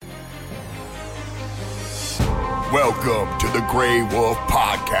Welcome to the Grey Wolf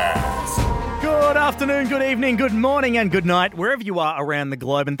Podcast. Good afternoon, good evening, good morning, and good night, wherever you are around the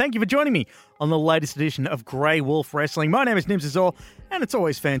globe. And thank you for joining me on the latest edition of Grey Wolf Wrestling. My name is Nims Azor, and it's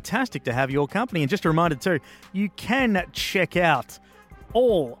always fantastic to have your company. And just a reminder too, you can check out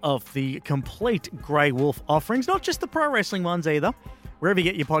all of the complete Grey Wolf offerings, not just the pro wrestling ones either, wherever you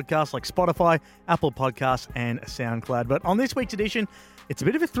get your podcasts like Spotify, Apple Podcasts, and SoundCloud. But on this week's edition, it's a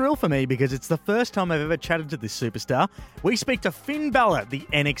bit of a thrill for me because it's the first time I've ever chatted to this superstar. We speak to Finn Balor, the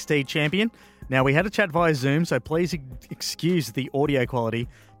NXT champion. Now, we had a chat via Zoom, so please excuse the audio quality.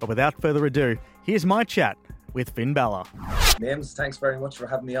 But without further ado, here's my chat with Finn Balor. Nims, thanks very much for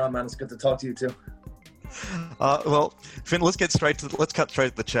having me on, man. It's good to talk to you too. Well, Finn, let's cut straight to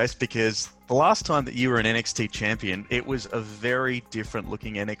the chase, because the last time that you were an NXT champion, it was a very different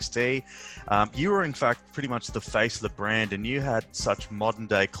looking NXT. You were, in fact, pretty much the face of the brand, and you had such modern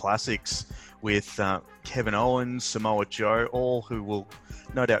day classics with Kevin Owens, Samoa Joe, all who will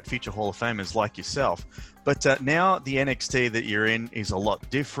no doubt future Hall of Famers like yourself. But now the NXT that you're in is a lot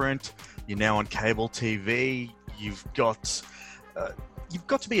different. You're now on cable TV. You've got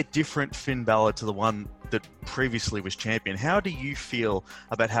to be a different Finn Balor to the one that previously was champion. How do you feel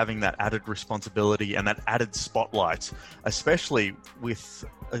about having that added responsibility and that added spotlight, especially with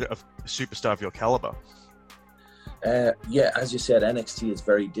a superstar of your caliber? Yeah, as you said, NXT is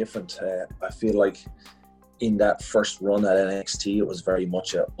very different. I feel like in that first run at NXT, it was very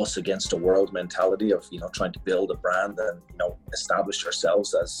much a us against the world mentality of, trying to build a brand and, establish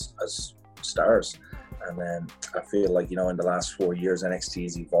ourselves as stars. And then I feel like, in the last 4 years, NXT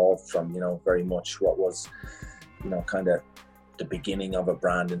has evolved from, very much what was, kind of the beginning of a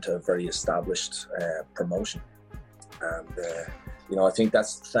brand into a very established promotion. And, I think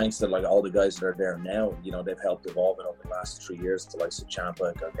that's thanks to like all the guys that are there now. They've helped evolve it over the last 3 years, the likes of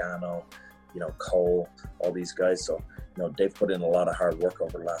Ciampa, Gargano, Cole, all these guys. So, they've put in a lot of hard work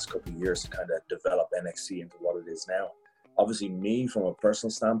over the last couple of years to kind of develop NXT into what it is now. Obviously, me, from a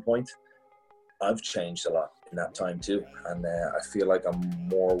personal standpoint, I've changed a lot in that time too, and I feel like I'm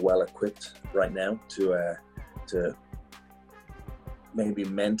more well equipped right now to maybe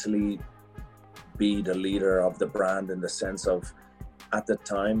mentally be the leader of the brand, in the sense of, at the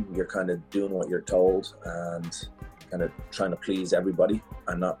time, you're kind of doing what you're told and kind of trying to please everybody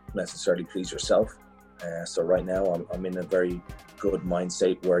and not necessarily please yourself. So right now I'm in a very good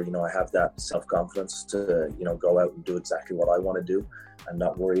mindset where, I have that self-confidence to, go out and do exactly what I want to do and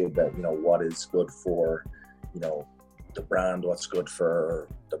not worry about, what is good for, the brand, what's good for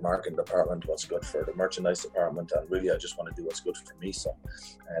the marketing department, what's good for the merchandise department. And really, I just want to do what's good for me. So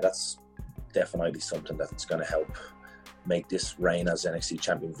that's definitely something that's going to help make this reign as NXT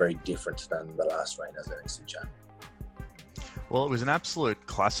champion very different than the last reign as NXT champion. Well, it was an absolute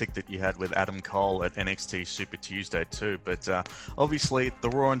classic that you had with Adam Cole at NXT Super Tuesday too. But obviously, the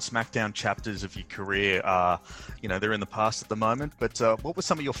Raw and SmackDown chapters of your career are, they're in the past at the moment. But what were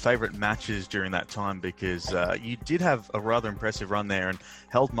some of your favourite matches during that time? Because you did have a rather impressive run there and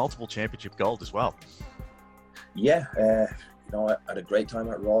held multiple championship gold as well. Yeah, I had a great time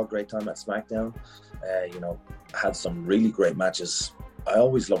at Raw, great time at SmackDown. I had some really great matches. I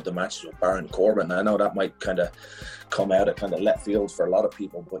always loved the matches with Baron Corbin. I know that might kind of come out of kind of left field for a lot of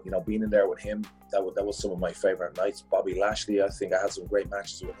people, but being in there with him, that was some of my favorite nights. Bobby Lashley, I think I had some great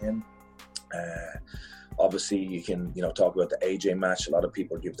matches with him. Obviously, you can talk about the AJ match. A lot of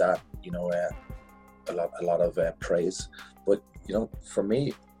people give that a lot of praise, but for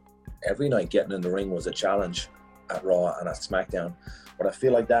me, every night getting in the ring was a challenge at Raw and at SmackDown. But I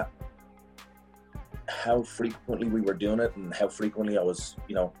feel like that, how frequently we were doing it and how frequently I was,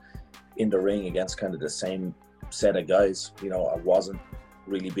 in the ring against kind of the same set of guys, I wasn't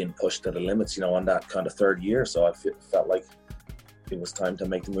really being pushed to the limits, on that kind of third year. So I felt like it was time to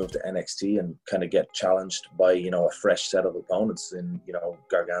make the move to NXT and kind of get challenged by, a fresh set of opponents in,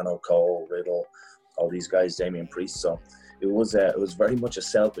 Gargano, Cole, Riddle, all these guys, Damian Priest. So it was very much a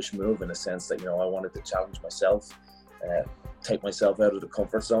selfish move, in a sense that, I wanted to challenge myself, take myself out of the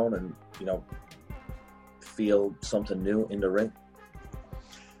comfort zone and, feel something new in the ring.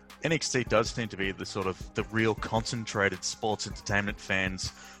 NXT does seem to be the real concentrated sports entertainment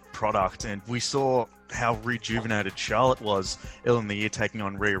fans product, and we saw how rejuvenated Charlotte was early in the year taking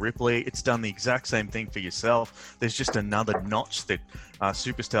on Rhea Ripley. It's done the exact same thing for yourself. There's just another notch that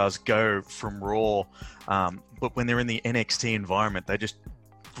superstars go from Raw, but when they're in the NXT environment, they just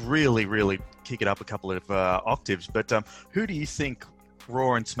really, really kick it up a couple of octaves. But who do you think,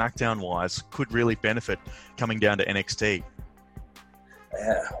 Raw and SmackDown wise, could really benefit coming down to NXT?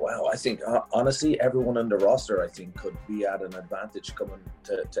 Well, I think honestly, everyone in the roster, I think, could be at an advantage coming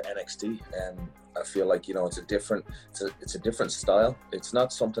to NXT, and I feel like it's a different style. It's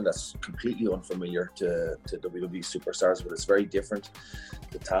not something that's completely unfamiliar to WWE superstars, but it's very different.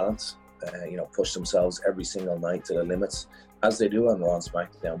 The talents, push themselves every single night to the limits, as they do on Raw and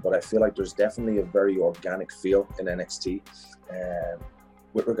SmackDown. But I feel like there's definitely a very organic feel in NXT,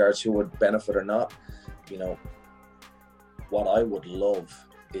 with regards to who would benefit or not. What I would love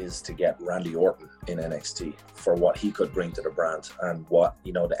is to get Randy Orton in NXT for what he could bring to the brand, and what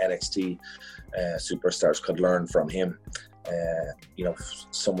the NXT superstars could learn from him.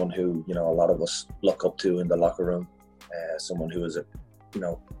 Someone who a lot of us look up to in the locker room, someone who is a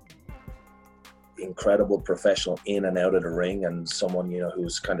incredible professional in and out of the ring, and someone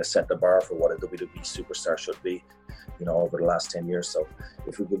who's kind of set the bar for what a WWE superstar should be over the last 10 years. So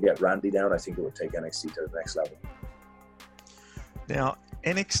if we could get Randy down, I think it would take NXT to the next level. Now,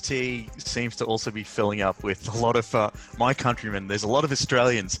 NXT seems to also be filling up with a lot of my countrymen. There's a lot of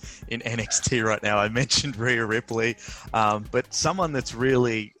Australians in NXT right now. I mentioned Rhea Ripley, but someone that's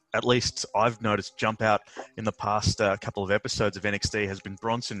really, at least I've noticed, jump out in the past couple of episodes of NXT has been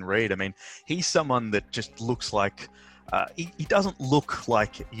Bronson Reed. I mean, he's someone that just looks like, he doesn't look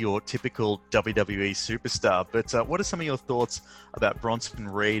like your typical WWE superstar, but what are some of your thoughts about Bronson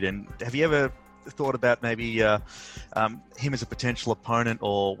Reed, and have you ever thought about maybe him as a potential opponent,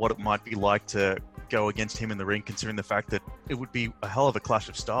 or what it might be like to go against him in the ring, considering the fact that it would be a hell of a clash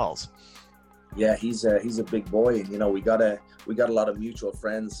of styles? Yeah, he's a big boy, and we got a lot of mutual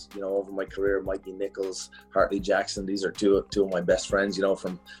friends. Over my career, Mikey Nichols, Hartley Jackson. These are two of my best friends.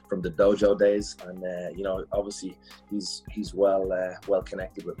 From the dojo days, and obviously he's well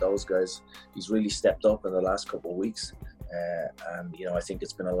connected with those guys. He's really stepped up in the last couple of weeks. And I think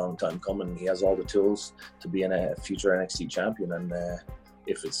it's been a long time coming. He has all the tools to be a future NXT champion, and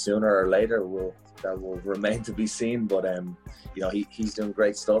if it's sooner or later, that will remain to be seen. But he's doing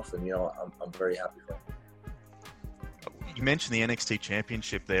great stuff, and I'm very happy for him. You mentioned the NXT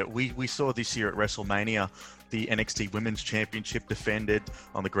Championship there. We saw this year at WrestleMania the NXT Women's Championship defended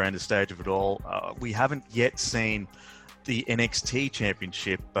on the grandest stage of it all. We haven't yet seen the NXT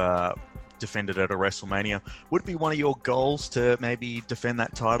Championship defended at a WrestleMania. Would it be one of your goals to maybe defend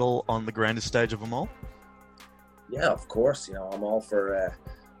that title on the grandest stage of them all? Yeah, of course. I'm all for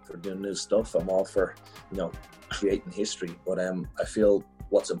doing new stuff. I'm all for creating history. But I feel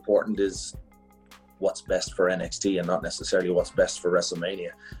what's important is what's best for NXT, and not necessarily what's best for WrestleMania.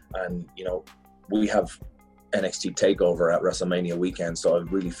 And we have NXT TakeOver at WrestleMania weekend, so I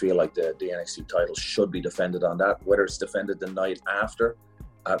really feel like the NXT title should be defended on that. Whether it's defended the night after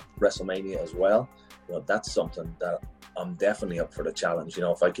at WrestleMania as well, that's something that I'm definitely up for the challenge.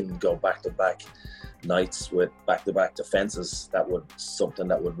 If I can go back-to-back nights with back-to-back defenses, that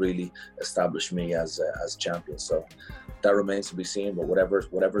would really establish me as champion. So that remains to be seen. But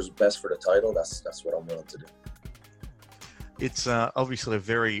whatever's best for the title, that's what I'm willing to do. It's obviously a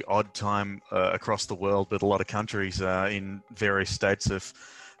very odd time across the world, but a lot of countries in various states of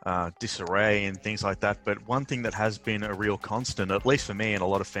disarray and things like that. But one thing that has been a real constant, at least for me and a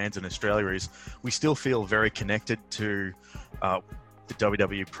lot of fans in Australia, is we still feel very connected to the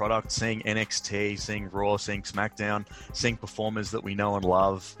WWE product, seeing NXT, seeing Raw, seeing SmackDown, seeing performers that we know and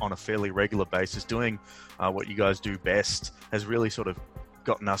love on a fairly regular basis doing what you guys do best has really sort of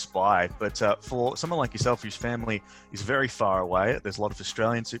gotten us by. But for someone like yourself whose family is very far away, there's a lot of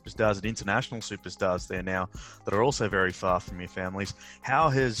Australian superstars and international superstars there now that are also very far from your families. How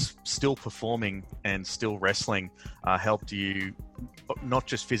has still performing and still wrestling helped you, not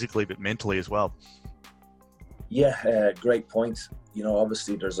just physically but mentally as well? Yeah, great point.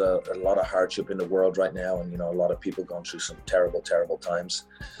 Obviously there's a lot of hardship in the world right now, and a lot of people going through some terrible times.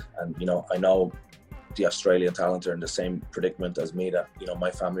 And I know the Australian talent are in the same predicament as me, that my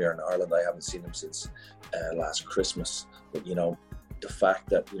family are in Ireland. I haven't seen them since last Christmas. But the fact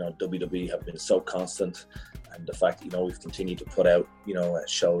that WWE have been so constant, and the fact that we've continued to put out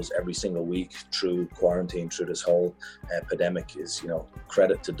shows every single week through quarantine, through this whole pandemic, is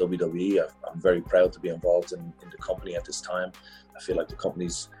credit to WWE. I'm very proud to be involved in the company at this time. I feel like the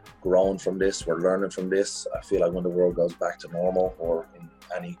company's grown from this. We're learning from this. I feel like when the world goes back to normal, or in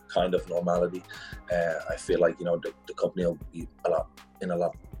any kind of normality, I feel like the company will be in a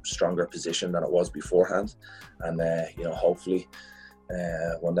lot stronger position than it was beforehand. And hopefully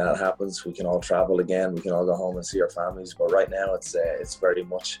when that happens, we can all travel again. We can all go home and see our families. But right now, it's very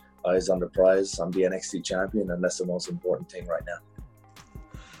much eyes on the prize. I'm the NXT champion, and that's the most important thing right now.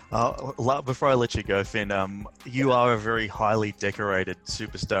 Before I let you go, Finn, you are a very highly decorated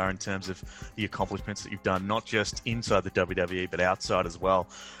superstar in terms of the accomplishments that you've done, not just inside the WWE, but outside as well.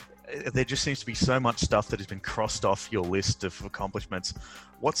 There just seems to be so much stuff that has been crossed off your list of accomplishments.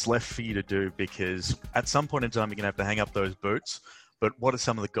 What's left for you to do? Because at some point in time, you're going to have to hang up those boots. But what are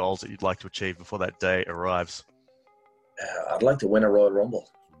some of the goals that you'd like to achieve before that day arrives? I'd like to win a Royal Rumble.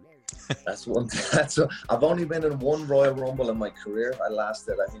 That's one. I've only been in one Royal Rumble in my career. I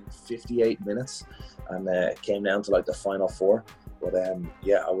lasted, I think, 58 minutes, and it came down to like the final four. But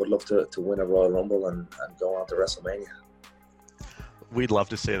yeah, I would love to win a Royal Rumble and go on to WrestleMania. We'd love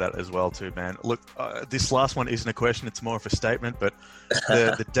to see that as well too, man. Look, this last one isn't a question, it's more of a statement, but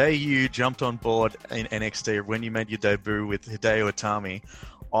the day you jumped on board in NXT, when you made your debut with Hideo Itami,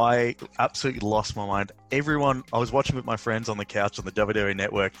 I absolutely lost my mind. I was watching with my friends on the couch on the WWE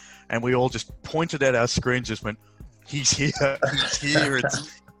Network, and we all just pointed at our screens, just went, he's here, he's here.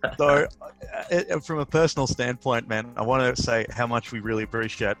 So from a personal standpoint, man, I want to say how much we really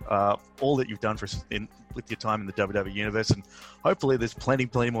appreciate all that you've done for us with your time in the WWE Universe, and hopefully there's plenty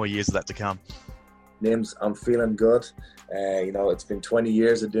more years of that to come. Nims, I'm feeling good. It's been 20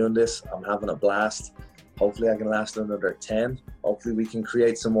 years of doing this. I'm having a blast. Hopefully I can last another 10. Hopefully we can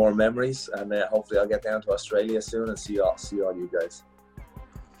create some more memories, and hopefully I'll get down to Australia soon and see all you guys.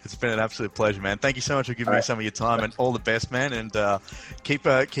 It's been an absolute pleasure, man. Thank you so much for giving me some of your time, and all the best, man. And keep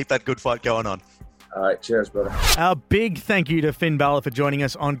that good fight going on. All right, cheers, brother. A big thank you to Finn Balor for joining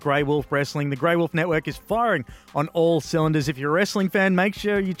us on Grey Wolf Wrestling. The Grey Wolf Network is firing on all cylinders. If you're a wrestling fan, make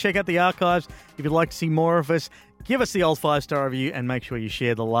sure you check out the archives. If you'd like to see more of us, give us the old 5-star review and make sure you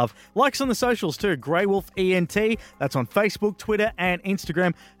share the love. Like us on the socials too, Grey Wolf ENT. That's on Facebook, Twitter, and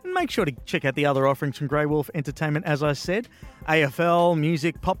Instagram. And make sure to check out the other offerings from Grey Wolf Entertainment, as I said. AFL,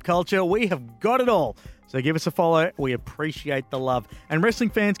 music, pop culture, we have got it all. So give us a follow. We appreciate the love. And wrestling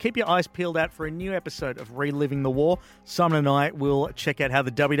fans, keep your eyes peeled out for a new episode of Reliving the War. Simon and I will check out how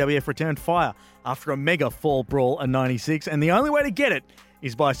the WWF returned fire after a mega fall brawl in 96. And the only way to get it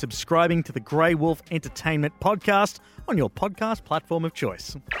is by subscribing to the Grey Wolf Entertainment podcast on your podcast platform of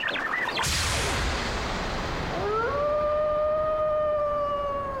choice.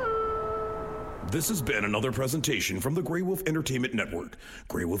 This has been another presentation from the Grey Wolf Entertainment Network,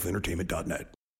 greywolfentertainment.net.